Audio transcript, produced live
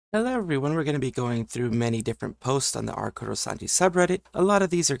Hello everyone, we're going to be going through many different posts on the Nijisanji subreddit. A lot of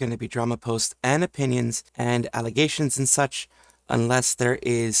these are going to be drama posts and opinions and allegations and such. Unless there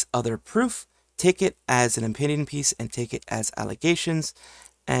is other proof, take it as an opinion piece and take it as allegations.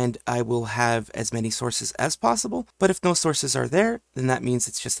 And I will have as many sources as possible. But if no sources are there, then that means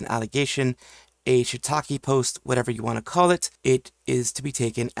it's just an allegation, a shiitake post, whatever you want to call it. It is to be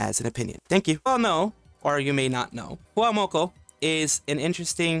taken as an opinion. Thank you. Well, no, or you may not know, Fuwamoco is an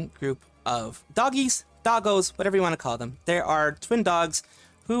interesting group of doggies, doggos, whatever you want to call them. There are twin dogs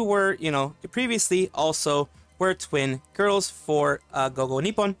who were, previously also were twin girls for Gogo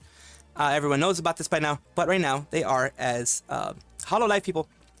Nippon. Everyone knows about this by now, but right now they are as hololive people.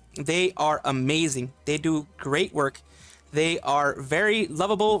 They are amazing. They do great work. They are very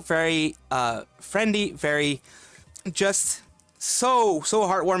lovable, very friendly, very just so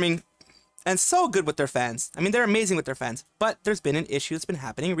heartwarming. And so good with their fans. I mean, they're amazing with their fans. But there's been an issue that's been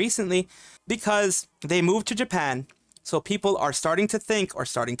happening recently because they moved to Japan. So people are starting to think, or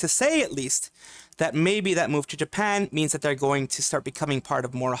starting to say at least, that maybe that move to Japan means that they're going to start becoming part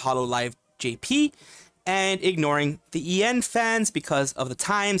of more hololive JP and ignoring the EN fans because of the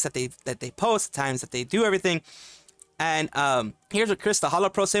times that they post, the times that they do everything. And here's what Chris, the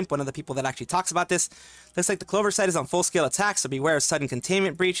HoloPro Simp, one of the people that actually talks about this. Looks like the Clover site is on full-scale attack, so beware of sudden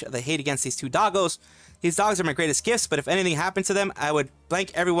containment breach of the hate against these two doggos. These dogs are my greatest gifts, but if anything happened to them, I would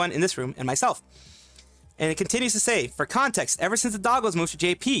blank everyone in this room and myself. And it continues to say, for context, ever since the doggos moved to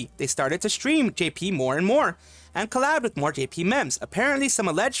JP, they started to stream JP more and more, and collab with more JP memes. Apparently, some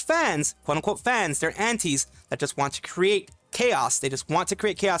alleged fans, quote-unquote fans, they're antis that just want to create chaos. They just want to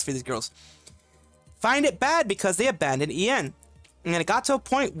create chaos for these girls. Find it bad because they abandoned EN. And it got to a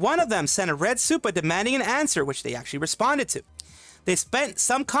point, one of them sent a red super demanding an answer, which they actually responded to. They spent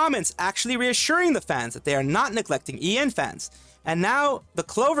some comments actually reassuring the fans that they are not neglecting EN fans. And now the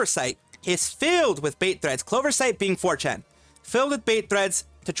Clover site is filled with bait threads, Clover site being 4chan, filled with bait threads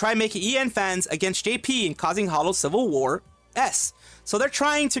to try making EN fans against JP and causing hollow civil war S. So they're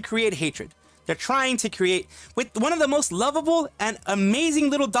trying to create hatred. They're trying to create with one of the most lovable and amazing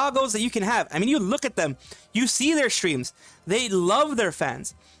little doggos that you can have. I mean, you look at them, you see their streams. They love their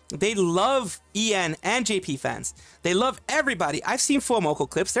fans. They love EN and JP fans. They love everybody. I've seen Fuwamoco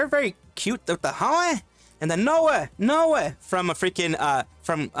clips. They're very cute with the Hawe and the Noe from a freaking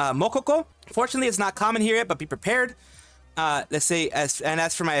Mokoko. Fortunately, it's not common here yet, but be prepared. Let's say,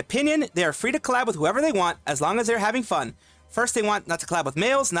 as for my opinion, they are free to collab with whoever they want as long as they're having fun. First, they want not to collab with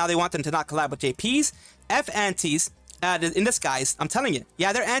males. Now they want them to not collab with JPs. F antis in disguise. I'm telling you.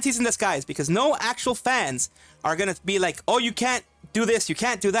 Yeah, they're antis in disguise because no actual fans are going to be like, oh, you can't do this, you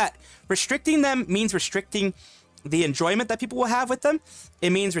can't do that. Restricting them means restricting the enjoyment that people will have with them.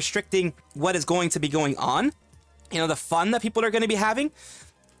 It means restricting what is going to be going on. The fun that people are going to be having.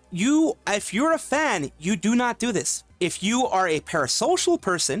 If you're a fan, you do not do this. If you are a parasocial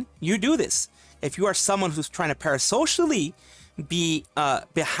person, you do this. If you are someone who's trying to parasocially be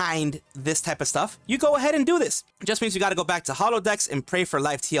behind this type of stuff, you go ahead and do this. It just means you got to go back to holodecks and pray for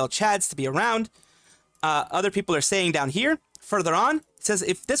live TL chads to be around. Other people are saying down here, further on, it says,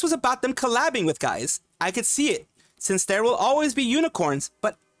 if this was about them collabing with guys, I could see it, since there will always be unicorns,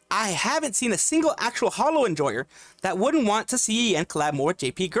 but I haven't seen a single actual holo enjoyer that wouldn't want to see EN collab more with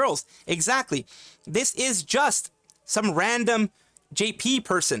JP girls. Exactly. This is just some random JP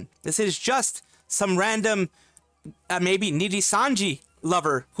person. This is just some random, maybe Nijisanji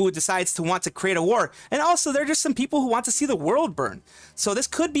lover who decides to want to create a war. And also, there are just some people who want to see the world burn. So this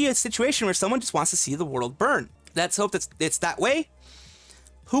could be a situation where someone just wants to see the world burn. Let's hope that it's that way.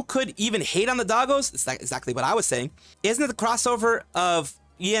 Who could even hate on the doggos? It's exactly what I was saying. Isn't it the crossover of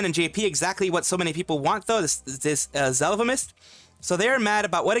EN and JP exactly what so many people want, though? This Zelvamist. So they're mad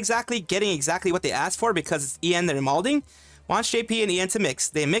about getting exactly what they asked for because it's EN they're molding. Wants JP and EN to mix.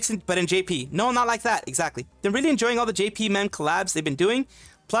 They mix it, but in JP. No, not like that. Exactly. They're really enjoying all the JP men collabs they've been doing.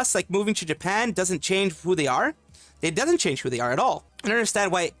 Plus, like, moving to Japan doesn't change who they are. It doesn't change who they are at all. I don't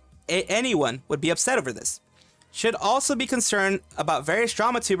understand why anyone would be upset over this. Should also be concerned about various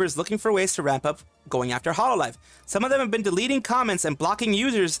drama tubers looking for ways to ramp up going after hololive. Some of them have been deleting comments and blocking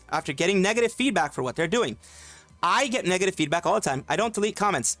users after getting negative feedback for what they're doing. I get negative feedback all the time. I don't delete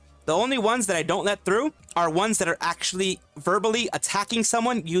comments. The only ones that I don't let through are ones that are actually verbally attacking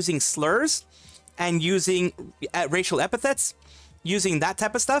someone using slurs and using racial epithets, using that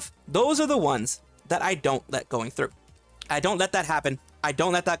type of stuff. Those are the ones that I don't let going through. I don't let that happen. I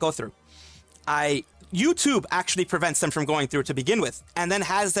don't let that go through. YouTube actually prevents them from going through to begin with, and then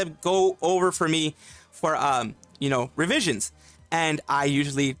has them go over for me for, revisions. And I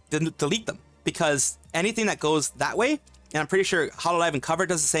usually delete them because anything that goes that way and I'm pretty sure Hololive and Cover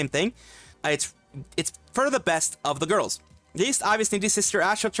does the same thing. It's for the best of the girls. Least obvious Nijisister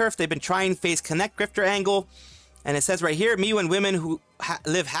AstroTurf, they've been trying phase connect grifter angle, and it says right here, me when women who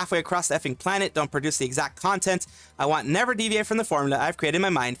live halfway across the effing planet don't produce the exact content I want, never deviate from the formula I've created in my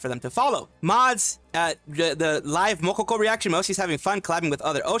mind for them to follow. Mods, the live Mokoko reaction, Mochi's having fun collabing with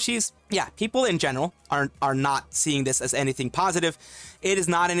other Oshis. Yeah, people in general are not seeing this as anything positive. It is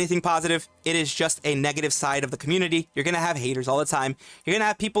not anything positive. It is just a negative side of the community. You're gonna have haters all the time. You're gonna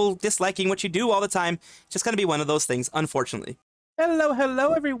have people disliking what you do all the time. It's just gonna be one of those things, unfortunately.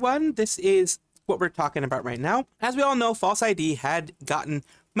 Hello everyone. This is what we're talking about right now. As we all know, Falseeyed had gotten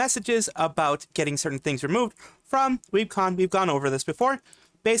messages about getting certain things removed from WeebCon. We've gone over this before.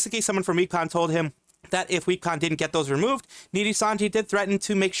 Basically, someone from WeebCon told him that if WeebCon didn't get those removed, Nijisanji did threaten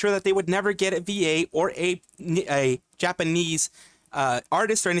to make sure that they would never get a VA or a Japanese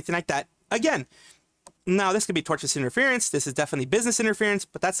artist or anything like that again. Now, this could be tortious interference. This is definitely business interference,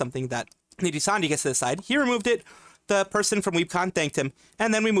 but that's something that Nijisanji gets to decide. He removed it. The person from WeebCon thanked him,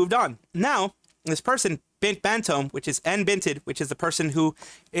 and then we moved on. Now, this person, Bint Bantome, which is Binted, which is the person who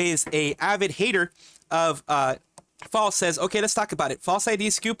is a avid hater of False, says, okay, let's talk about it.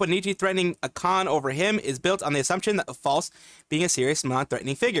 Falseeyed's scoop on Niji threatening a con over him is built on the assumption that of False being a serious,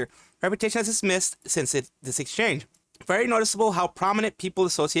 non-threatening figure. Reputation has dismissed since this exchange. Very noticeable how prominent people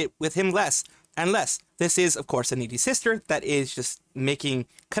associate with him less and less. This is, of course, a Nijisister that is just making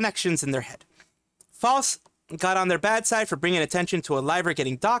connections in their head. False got on their bad side for bringing attention to a liver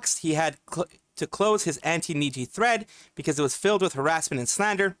getting doxxed. He had to close his anti-Niji thread because it was filled with harassment and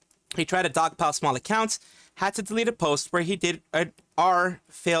slander. He tried to dogpile small accounts, had to delete a post where he did an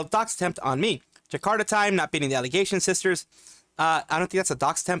failed dox attempt on me. Jakarta time, not beating the allegation sisters. I don't think that's a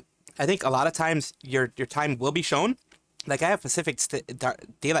dox attempt. I think a lot of times your time will be shown. Like I have Pacific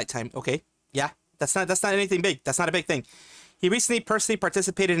daylight time. Okay, yeah, that's not anything big. That's not a big thing. He recently personally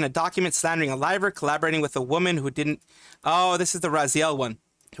participated in a document slandering a liver, collaborating with a woman who didn't. Oh, this is the Raziel one,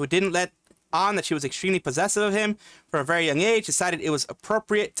 who didn't let on that she was extremely possessive of him from a very young age, decided it was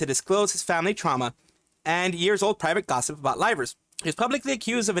appropriate to disclose his family trauma and years-old private gossip about livers. He was publicly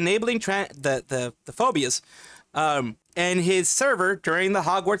accused of enabling the phobias and his server during the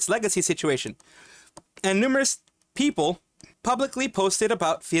Hogwarts Legacy situation. And numerous people publicly posted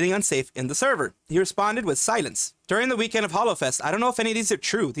about feeling unsafe in the server. He responded with silence. During the weekend of HoloFest, I don't know if any of these are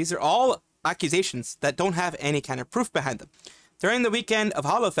true. These are all accusations that don't have any kind of proof behind them. During the weekend of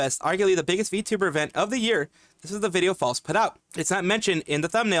HoloFest, arguably the biggest VTuber event of the year, this is the video False put out. It's not mentioned in the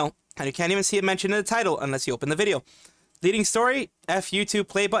thumbnail, and you can't even see it mentioned in the title unless you open the video. Leading story, F YouTube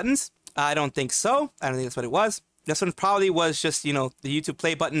play buttons. I don't think so. I don't think that's what it was. This one probably was just, you know, the YouTube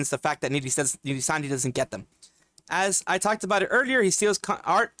play buttons, the fact that Nijisanji doesn't get them. As I talked about it earlier, he steals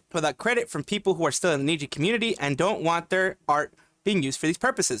art without credit from people who are still in the Niji community and don't want their art being used for these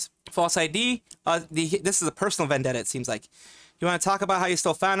purposes. Falseeyed, this is a personal vendetta, it seems like. You want to talk about how you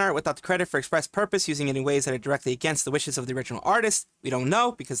stole fan art without the credit for express purpose, using it in ways that are directly against the wishes of the original artist. We don't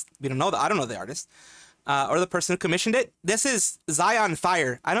know, because we don't know I don't know the artist. Or the person who commissioned it. This is Zion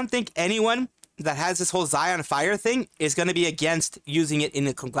Fire. I don't think anyone that has this whole Zion Fire thing is going to be against using it in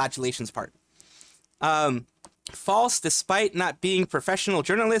the congratulations part. False, despite not being professional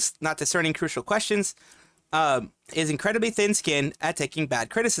journalist, not discerning crucial questions, is incredibly thin-skinned at taking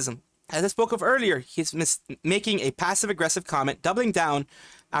bad criticism. As I spoke of earlier, he's making a passive-aggressive comment, doubling down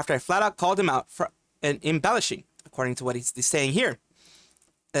after I flat-out called him out for embellishing, according to what he's saying here.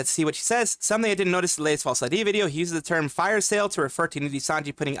 Let's see what she says. Something I didn't notice in the latest Falseeyed video, he uses the term fire sale to refer to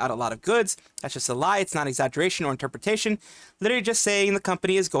Nijisanji putting out a lot of goods. That's just a lie. It's not exaggeration or interpretation. Literally just saying the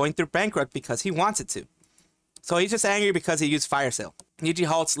company is going through bankrupt because he wants it to. So he's just angry because he used fire sale. Niji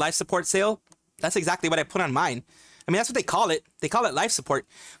halts life support sale. That's exactly what I put on mine. I mean, that's what they call it. They call it life support.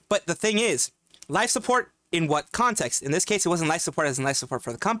 But the thing is, life support in what context? In this case, it wasn't life support as in life support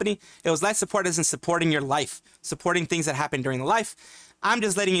for the company. It was life support as in supporting your life, supporting things that happen during the life. I'm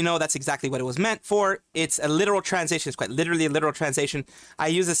just letting you know that's exactly what it was meant for. It's a literal translation. It's quite literally a literal translation. I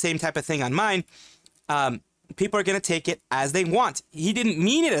use the same type of thing on mine. People are going to take it as they want. He didn't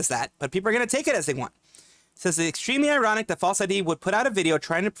mean it as that, but people are going to take it as they want. Says it's extremely ironic that Falseeyed would put out a video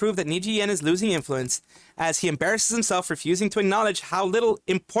trying to prove that Niji is losing influence as he embarrasses himself, refusing to acknowledge how little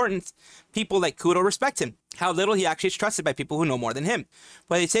important people like Kudo respect him, how little he actually is trusted by people who know more than him.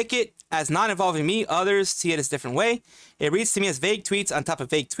 Whether they take it as not involving me, others see it as a different way. It reads to me as vague tweets on top of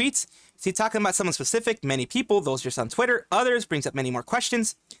vague tweets. Is he talking about someone specific? Many people, those just on Twitter. Others brings up many more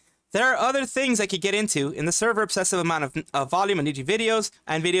questions. There are other things I could get into in the server obsessive amount of volume of Niji videos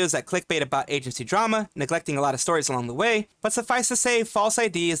and videos that clickbait about agency drama, neglecting a lot of stories along the way, but suffice to say,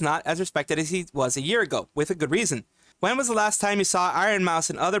 Falseeyed is not as respected as he was a year ago, with a good reason. When was the last time you saw Iron Mouse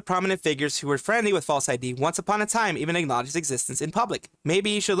and other prominent figures who were friendly with False ID once upon a time even acknowledge his existence in public?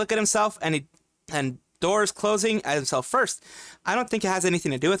 Maybe he should look at himself and doors closing at himself first. I don't think it has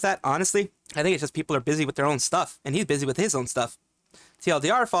anything to do with that, honestly. I think it's just people are busy with their own stuff, and he's busy with his own stuff.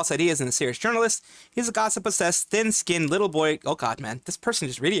 TLDR, False ID isn't a serious journalist. He's a gossip-obsessed, thin-skinned little boy. Oh god, man. This person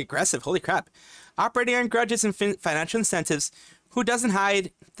is really aggressive. Holy crap. Operating on grudges and financial incentives, who doesn't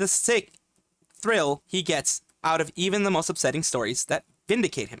hide the sick thrill he gets out of even the most upsetting stories that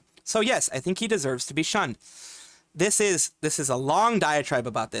vindicate him. So yes, I think he deserves to be shunned. This is a long diatribe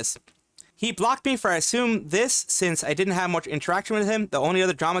about this. He blocked me for, I assume, this, since I didn't have much interaction with him. The only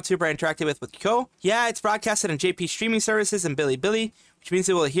other drama tuber I interacted with Kyo. Yeah, it's broadcasted on JP streaming services and Bilibili, which means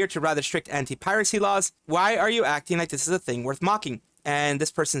it will adhere to rather strict anti-piracy laws. Why are you acting like this is a thing worth mocking? And this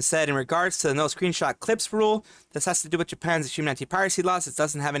person said, in regards to the no screenshot clips rule, this has to do with Japan's extreme anti-piracy laws. It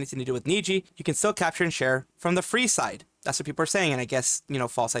doesn't have anything to do with Niji. You can still capture and share from the free side. That's what people are saying, and I guess, you know,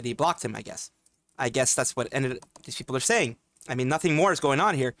 False ID blocked him, I guess. I guess that's what these people are saying. I mean, nothing more is going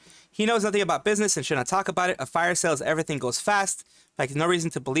on here. He knows nothing about business and should not talk about it. A fire sale is everything goes fast. Like, there's no reason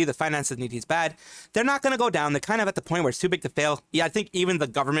to believe the finances need is bad. They're not going to go down. They're kind of at the point where it's too big to fail. Yeah, I think even the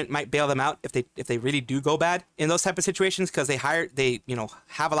government might bail them out if they really do go bad in those type of situations, because they have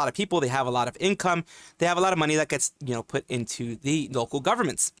a lot of people, they have a lot of income, they have a lot of money that gets, you know, put into the local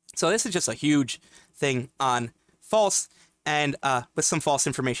governments. So this is just a huge thing on False, and with some false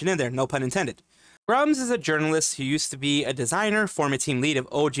information in there, no pun intended. Grummz is a journalist who used to be a designer, former team lead of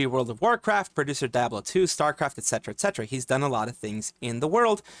OG World of Warcraft, producer Diablo 2, StarCraft, etc., etc. He's done a lot of things in the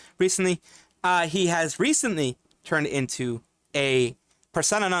world recently. He has recently turned into a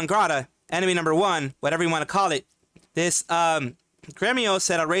persona non grata, enemy number one, whatever you want to call it. This Gremio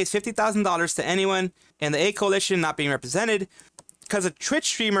said, I'll raise $50,000 to anyone in the A Coalition not being represented, because a Twitch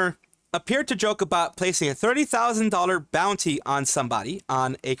streamer appeared to joke about placing a $30,000 bounty on somebody,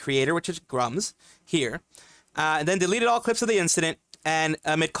 on a creator, which is Grummz, here, and then deleted all clips of the incident and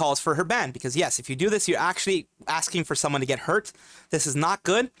amid calls for her ban. Because yes, if you do this, you're actually asking for someone to get hurt. This is not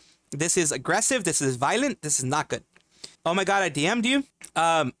good. This is aggressive. This is violent. This is not good. Oh my god, I DM'd you.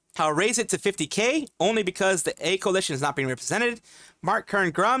 I'll raise it to 50K only because the A Coalition is not being represented. Mark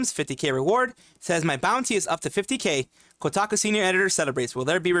Kern Grummz, 50K reward, says my bounty is up to 50K. Kotaku senior editor celebrates. Will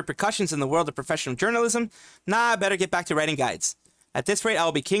there be repercussions in the world of professional journalism? Nah, I better get back to writing guides. At this rate, I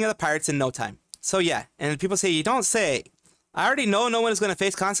will be king of the pirates in no time. So yeah, and people say, you don't say. I already know no one is going to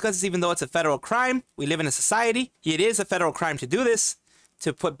face consequences even though it's a federal crime. We live in a society. It is a federal crime to do this,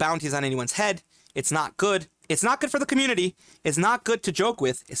 to put bounties on anyone's head. It's not good. It's not good for the community. It's not good to joke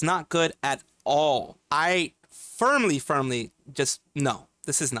with. It's not good at all. I firmly just no.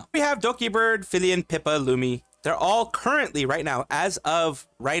 This is no. We have Doki Bird, Filian, Pippa, Lumi. They're all currently, right now, as of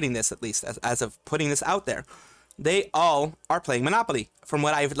writing this at least, as of putting this out there, they all are playing Monopoly. From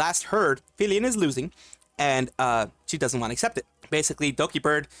what I've last heard, Filian is losing, and she doesn't want to accept it. Basically, Doki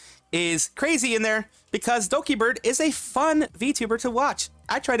Bird is crazy in there because Doki Bird is a fun VTuber to watch.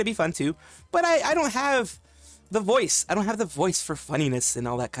 I try to be fun too, but I don't have the voice. I don't have the voice for funniness and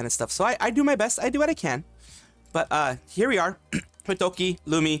all that kind of stuff. So I do my best. I do what I can. But here we are with Doki,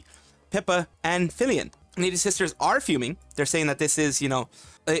 Lumi, Pippa, and Filian. Nijisisters are fuming. They're saying that this is, you know,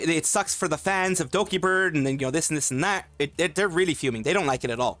 it sucks for the fans of Doki Bird, and then, you know, this and this and that. They're really fuming. They don't like it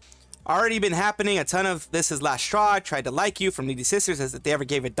at all. Already been happening. A ton of this is last straw. I tried to like you from Nijisisters as if they ever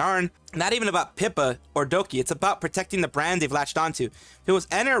gave a darn. Not even about Pippa or Doki. It's about protecting the brand they've latched onto. If it was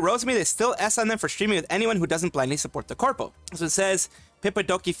Anna or Rosemi, they still S on them for streaming with anyone who doesn't blindly support the corpo. So it says, Pippa,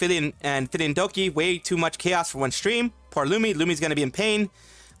 Doki, Filian, and Filian Doki, way too much chaos for one stream. Poor Lumi. Lumi's gonna be in pain.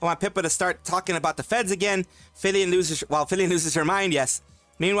 I want Pippa to start talking about the feds again. Filian loses her mind, yes.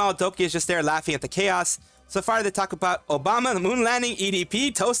 Meanwhile, Doki is just there laughing at the chaos. So far, they talk about Obama, the moon landing,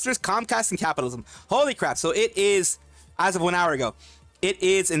 EDP, toasters, Comcast, and capitalism. Holy crap. So it is, as of 1 hour ago, it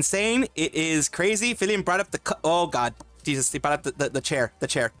is insane. It is crazy. Filian brought up oh god, Jesus, he brought up the chair.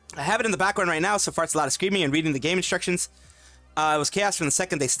 I have it in the background right now. So far, it's a lot of screaming and reading the game instructions. It was chaos from the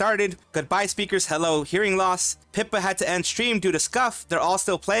second they started. Goodbye, speakers. Hello, hearing loss. Pippa had to end stream due to scuff. They're all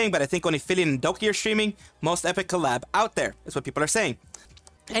still playing, but I think only Filian and Doki are streaming. Most epic collab out there, is what people are saying.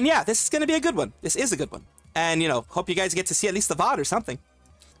 And yeah, this is going to be a good one. This is a good one. And, you know, hope you guys get to see at least the VOD or something.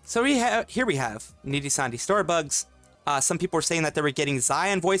 So here we have Nijisanji store bugs. Some people were saying that they were getting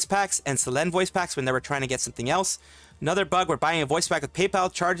Zion voice packs and Selen voice packs when they were trying to get something else. Another bug where buying a voice pack with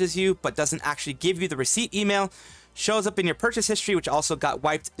PayPal charges you, but doesn't actually give you the receipt email. Shows up in your purchase history, which also got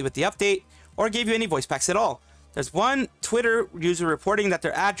wiped with the update, or gave you any voice packs at all. There's one Twitter user reporting that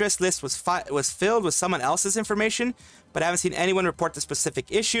their address list was filled with someone else's information, but I haven't seen anyone report the specific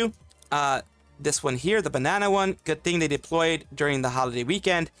issue. this one here, the banana one, good thing they deployed during the holiday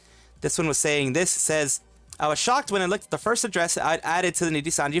weekend. This one was saying this, says, I was shocked when I looked at the first address I'd added to the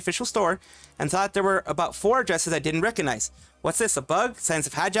Nijisanji official store and thought there were about 4 addresses I didn't recognize. What's this, a bug? Signs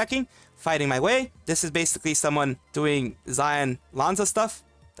of hijacking? Fighting my way? This is basically someone doing Zion Lanza stuff,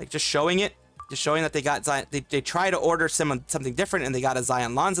 like just showing it. Just showing that they got Zion, they try to order something different and they got a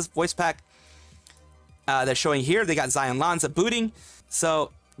Zion Lanza voice pack. They're showing here they got Zion Lanza booting.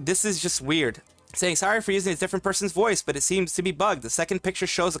 So this is just weird. Saying sorry for using a different person's voice, but it seems to be bugged. The second picture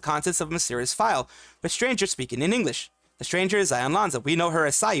shows the contents of a mysterious file, with strangers speaking in English. The stranger is Zion Lanza. We know her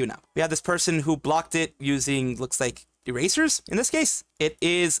as Sayu now. We have this person who blocked it using, looks like, erasers in this case. It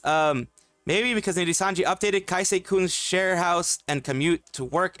is, maybe because Nijisanji updated Kaisei-kun's share house and commute to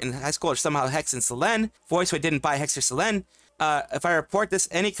work in high school are somehow Hex and Selen. Voice, I didn't buy Hex or Selen. If I report this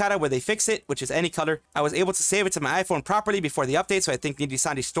any kata where they fix it, which is any color, I was able to save it to my iPhone properly before the update, so I think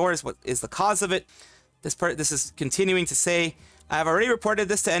Nijisanji store is what is the cause of it. This is continuing to say, I have already reported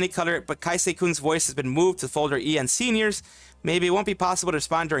this to any color, but Kaisei-kun's voice has been moved to folder E and seniors. Maybe it won't be possible to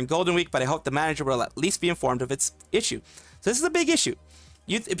respond during Golden Week, but I hope the manager will at least be informed of its issue. So this is a big issue.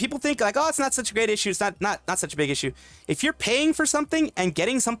 People think like, oh, it's not such a great issue. It's not such a big issue. If you're paying for something and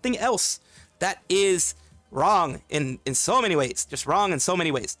getting something else, that is wrong in so many ways. Just wrong in so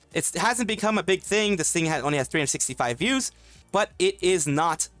many ways. It hasn't become a big thing. This thing only has 365 views, but it is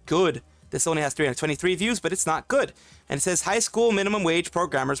not good. This only has 323 views, but it's not good. And it says, high school minimum wage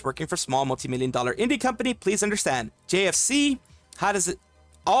programmers working for small multi-million-dollar indie company, please understand. JFC, how does it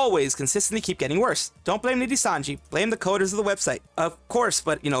always consistently keep getting worse? Don't blame Nijisanji, blame the coders of the website. Of course,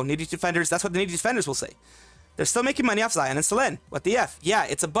 but you know, Niji Defenders, that's what the Niji Defenders will say. They're still making money off Zion and Selen. What the F? Yeah,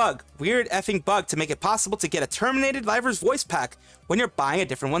 it's a bug. Weird effing bug to make it possible to get a terminated Liver's voice pack when you're buying a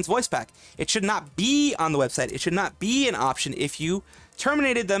different one's voice pack. It should not be on the website. It should not be an option if you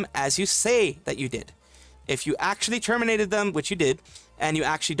terminated them as you say that you did. If you actually terminated them, which you did, and you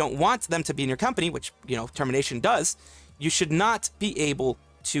actually don't want them to be in your company, which, you know, termination does, you should not be able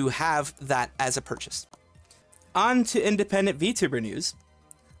to have that as a purchase. On to independent VTuber news.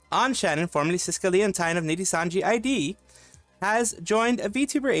 On Shannon, formerly Siska Leontine of Nijisanji ID, has joined a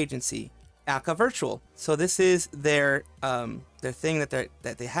VTuber agency, Aka Virtual. So this is their thing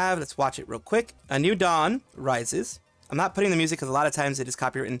that they have. Let's watch it real quick. A new dawn rises. I'm not putting the music because a lot of times it is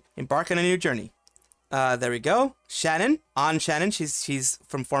copywritten. Embark on a new journey. There we go. Shannon. On Shannon, she's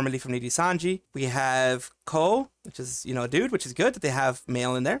formerly from Nijisanji. We have Ko, which is, you know, a dude, which is good that they have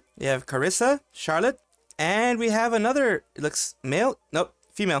male in there. We have Carissa, Charlotte, and we have another, it looks male, nope,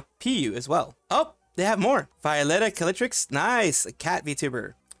 female, PU as well. Oh, they have more. Violetta Calitrix, nice, a cat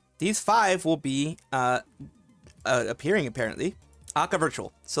VTuber. These 5 will be appearing apparently. Aka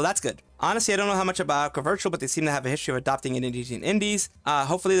Virtual, so that's good. Honestly, I don't know how much about Aka Virtual, but they seem to have a history of adopting Indonesian indies.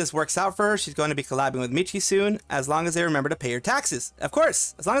 Hopefully this works out for her. She's going to be collabing with Michi soon, as long as they remember to pay her taxes. Of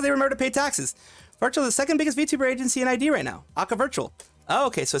course, as long as they remember to pay taxes. Virtual is the second biggest VTuber agency in ID right now. Aka Virtual. Oh,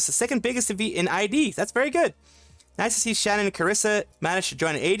 okay, so it's the second biggest in ID. That's very good. Nice to see Shannon and Carissa manage to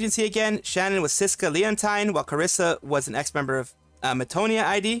join an agency again. Shannon was Siska Leontine, while Carissa was an ex-member of Metanoia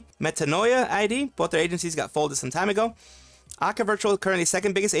ID. Both their agencies got folded some time ago. Aka Virtual, currently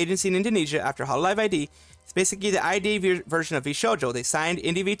second biggest agency in Indonesia after hololive ID. It's basically the ID version of Vshojo. They signed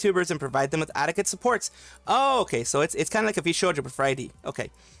indie VTubers and provide them with adequate supports. Oh, okay, so it's kind of like a Vshojo but for ID.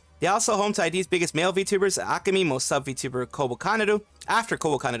 Okay. They also home to ID's biggest male VTubers, Akemi, most sub VTuber Kobo Kanadu, after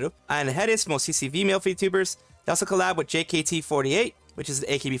Kobo Kanadu, and Hedis, most CCV male VTubers. They also collab with JKT48, which is the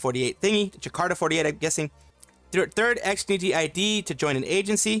AKB48 thingy, Jakarta 48, I'm guessing. Third ex-Niji ID to join an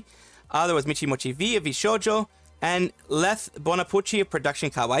agency. There was Michi Mochi V of Vshojo, and Leth Bonapucci of Production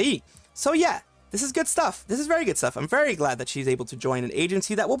Kawaii. So yeah, this is good stuff. This is very good stuff. I'm very glad that she's able to join an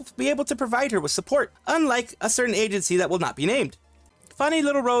agency that will be able to provide her with support, unlike a certain agency that will not be named. Funny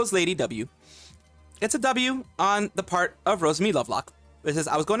little Rose Lady W. It's a W on the part of Rosemi Lovelock. It says,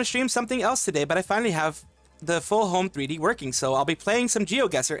 I was going to stream something else today, but I finally have the full home 3D working, so I'll be playing some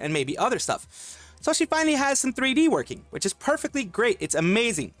GeoGuessr and maybe other stuff. So she finally has some 3D working, which is perfectly great. It's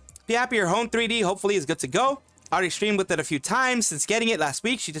amazing. Be happy your home 3D hopefully is good to go. Already streamed with it a few times since getting it last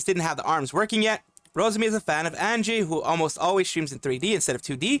week. She just didn't have the arms working yet. Rosemi is a fan of Angie, who almost always streams in 3D instead of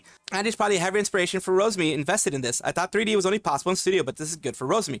 2D. Angie's probably a heavy inspiration for Rosemi invested in this. I thought 3D was only possible in studio, but this is good for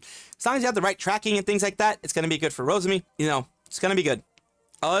Rosemi. As long as you have the right tracking and things like that, it's going to be good for Rosemi. You know, it's going to be good.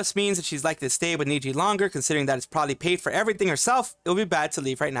 All this means that she's likely to stay with Niji longer, considering that it's probably paid for everything herself. It would be bad to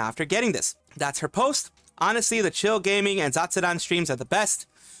leave right now after getting this. That's her post. Honestly, the chill gaming and Zatsudan streams are the best.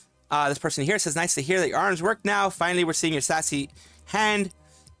 This person here says, nice to hear that your arms work now. Finally, we're seeing your sassy hand.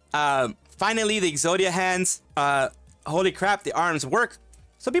 Finally, the Exodia hands. Holy crap, the arms work.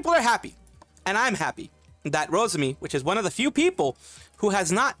 So people are happy. And I'm happy that Rosemi, which is one of the few people who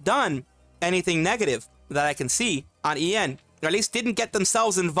has not done anything negative that I can see on EN, or at least didn't get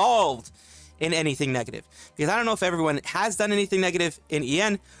themselves involved in anything negative. Because I don't know if everyone has done anything negative in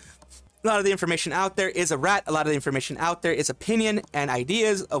EN. A lot of the information out there is a rat. A lot of the information out there is opinion and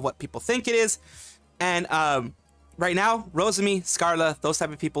ideas of what people think it is. And right now, Rosemi, Scarla, those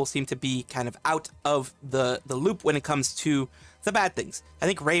type of people seem to be kind of out of the loop when it comes to the bad things. I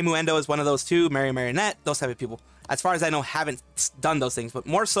think Ray Muendo is one of those too, Mary Marinette, those type of people. As far as I know, haven't done those things, but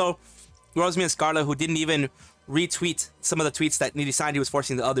more so Rosemi and Scarla, who didn't even retweet some of the tweets that Nijisanji was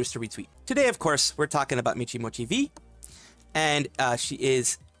forcing the others to retweet. Today, of course, we're talking about Michi Mochi V, and she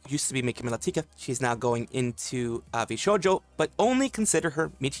used to be Mika Milatika. She's now going into Vshojo, but only consider her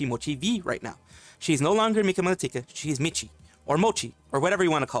Michi Mochi V right now. She's no longer Mika Milatika. She's Michi, or Mochi, or whatever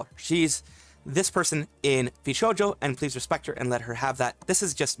you want to call her. She's this person in Vshojo, and please respect her and let her have that. This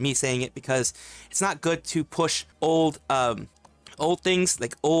is just me saying it because it's not good to push old things,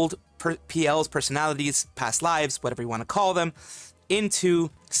 like old PLs, personalities, past lives, whatever you want to call them,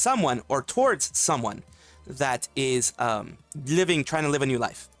 into someone or towards someone that is trying to live a new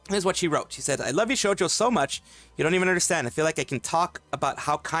life. Here's what she wrote. She said, "I love Vshojo so much, you don't even understand. I feel like I can talk about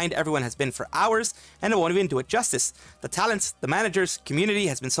how kind everyone has been for hours, and I won't even do it justice. The talents, the managers, community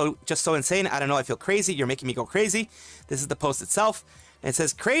has been just so insane. I don't know, I feel crazy. You're making me go crazy." This is the post itself. And it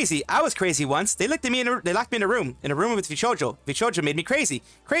says, "Crazy. I was crazy once. They locked me in a room with Vshojo. Vshojo made me crazy.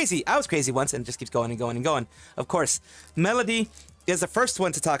 Crazy. I was crazy once," and it just keeps going and going and going. Of course, Melody is the first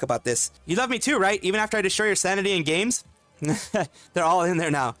one to talk about this. "You love me too, right? Even after I destroy your sanity in games?" They're all in there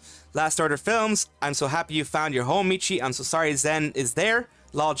now. "Last Order Films. I'm so happy you found your home, Michi. I'm so sorry Zen is there.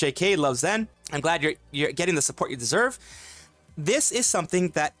 Lol JK loves Zen. I'm glad you're getting the support you deserve." This is something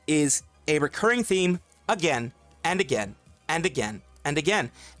that is a recurring theme again and again and again and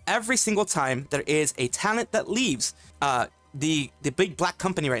again. Every single time there is a talent that leaves the big black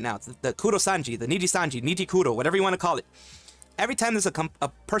company right now, the Kurosanji, the Nijisanji, Nijikuro, whatever you want to call it. Every time there's a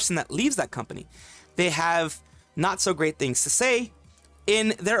person that leaves that company, they have not so great things to say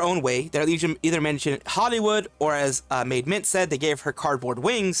in their own way. They're either mentioned Hollywood, or as Maid Mint said, they gave her cardboard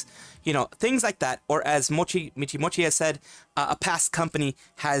wings, you know, things like that. Or as Michi Mochi has said, a past company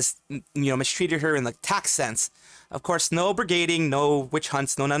has, mistreated her in the tax sense. Of course, no brigading, no witch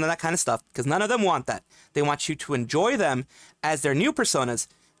hunts, no none of that kind of stuff, because none of them want that. They want you to enjoy them as their new personas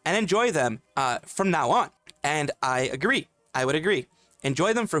and enjoy them from now on. And I agree. I would agree.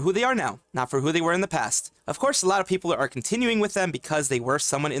 Enjoy them for who they are now, not for who they were in the past. Of course, a lot of people are continuing with them because they were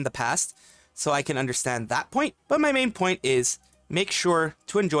someone in the past, so I can understand that point. But my main point is make sure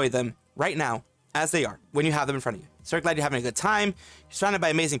to enjoy them right now as they are when you have them in front of you. So glad you're having a good time. You're surrounded by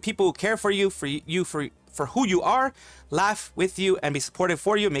amazing people who care for you, for who you are, laugh with you, and be supportive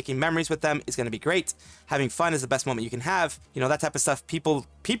for you. Making memories with them is going to be great. Having fun is the best moment you can have. You know, that type of stuff. People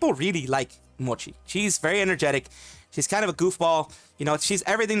really like Mochi. She's very energetic. She's kind of a goofball. You know, she's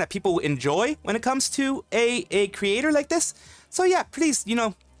everything that people enjoy when it comes to a creator like this. So yeah, please,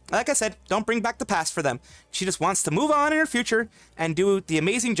 like I said, don't bring back the past for them. She just wants to move on in her future and do the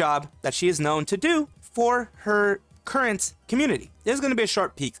amazing job that she is known to do for her current community. There's going to be a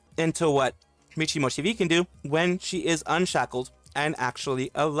short peek into what Michi Mochi V can do when she is unshackled and actually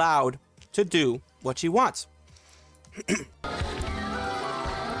allowed to do what she wants.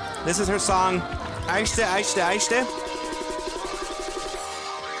 This is her song, Aishite, Aishite, Aishite.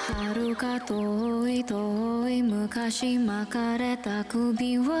 遥か遠い遠い昔巻かれた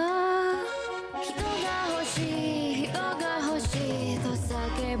首は人が欲しい人が欲しいと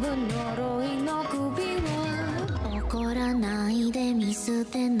叫ぶ呪いの首は怒らないで見捨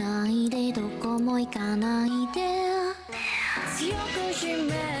てないでどこも行かないで強く締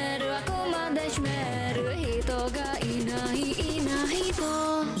めるあくまで締める人がいないいないと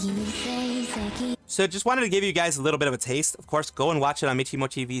隕石 So just wanted to give you guys a little bit of a taste. Of course, go and watch it on Michi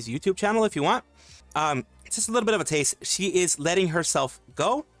Mochi V's YouTube channel if you want. Just a little bit of a taste. She is letting herself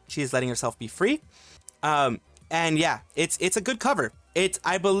go. She is letting herself be free. And yeah, it's a good cover.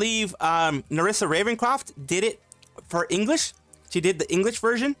 I believe Narissa Ravencroft did it for English. She did the English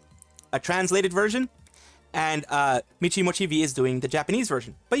version, a translated version, and Michi Mochi V is doing the Japanese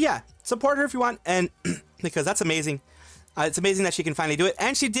version. But yeah, support her if you want, and because that's amazing. It's amazing that she can finally do it,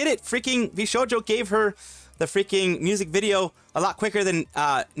 and she did it. Freaking Vshojo gave her the freaking music video a lot quicker than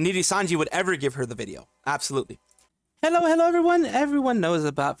Nijisanji would ever give her the video. Absolutely. Hello everyone. Everyone knows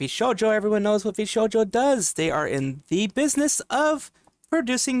about Vshojo. Everyone knows what Vshojo does. They are in the business of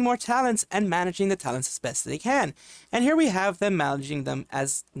producing more talents and managing the talents as best as they can. And here we have them managing them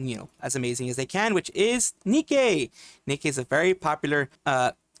as, as amazing as they can, which is Nikke. Nikke is a very popular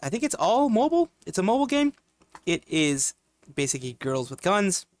I think it's all mobile. It's a mobile game. It is basically girls with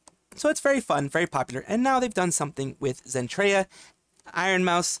guns. So it's very fun, very popular. And now they've done something with Zentreya, Iron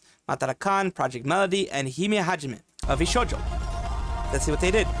Mouse, Matarakan, Project Melody, and Hime Hajime of Vshojo. Let's see what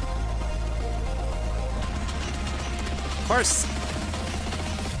they did. Of course.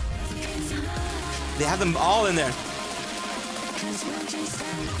 They have them all in there.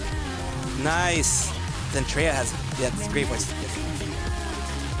 Nice. Zentreya has, yeah, it's a great voice.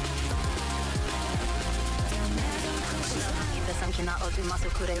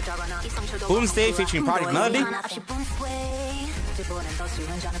 Boomsday featuring Project Melody.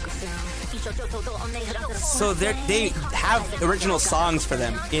 So they have original songs for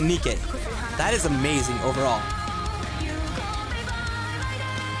them in Nikke. That is amazing overall.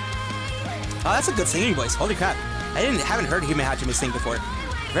 Oh, that's a good singing voice. Holy crap. I haven't heard Hime Hajime sing before.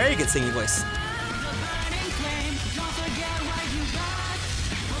 Very good singing voice.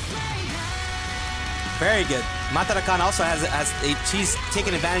 Very good. Matarakan also she's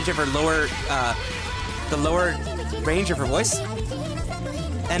taken advantage of her the lower range of her voice.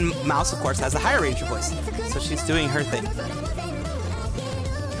 And Mouse, of course, has a higher range of voice. So she's doing her thing.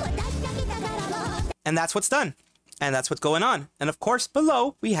 And that's what's done. And that's what's going on. And of course,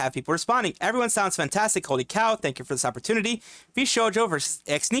 below, we have people responding. Everyone sounds fantastic. Holy cow. Thank you for this opportunity. Vshojo versus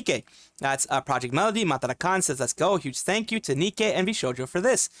X Nikke. That's Project Melody. Matarakan says, let's go. Huge thank you to Nikke and Vshojo for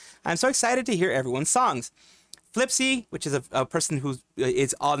this. I'm so excited to hear everyone's songs. Flipsy, which is a person who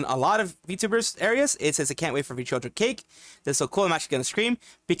is on a lot of VTubers areas, it says, I can't wait for Vshojo cake. This is so cool. I'm actually going to scream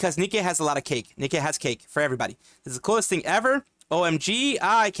because Nikke has a lot of cake. Nikke has cake for everybody. This is the coolest thing ever. OMG.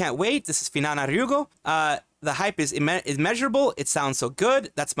 I can't wait. This is Finana Ryugo. The hype is immeasurable. It sounds so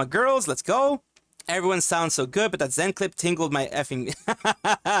good. That's my girls. Let's go. Everyone sounds so good, but that Zen clip tingled my effing...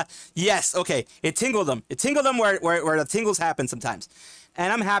 Yes, okay. It tingled them. It tingled them where the tingles happen sometimes.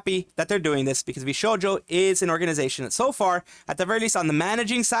 And I'm happy that they're doing this because Vshojo is an organization that so far, at the very least on the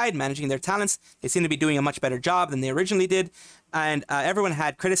managing side, managing their talents, they seem to be doing a much better job than they originally did. And everyone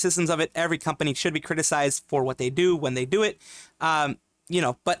had criticisms of it. Every company should be criticized for what they do when they do it. You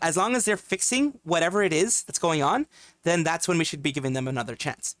know, but as long as they're fixing whatever it is that's going on, then that's when we should be giving them another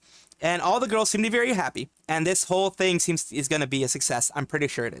chance. And all the girls seem to be very happy. And this whole thing is going to be a success. I'm pretty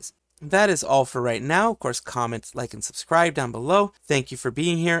sure it is. That is all for right now. Of course, comment, like, and subscribe down below. Thank you for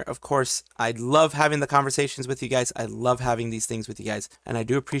being here. Of course, I love having the conversations with you guys. I love having these things with you guys. And I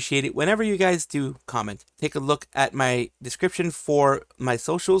do appreciate it whenever you guys do comment. Take a look at my description for my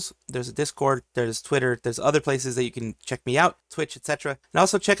socials. There's a Discord, there's Twitter, there's other places that you can check me out, Twitch, etc. And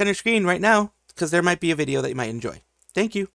also check on your screen right now because there might be a video that you might enjoy. Thank you.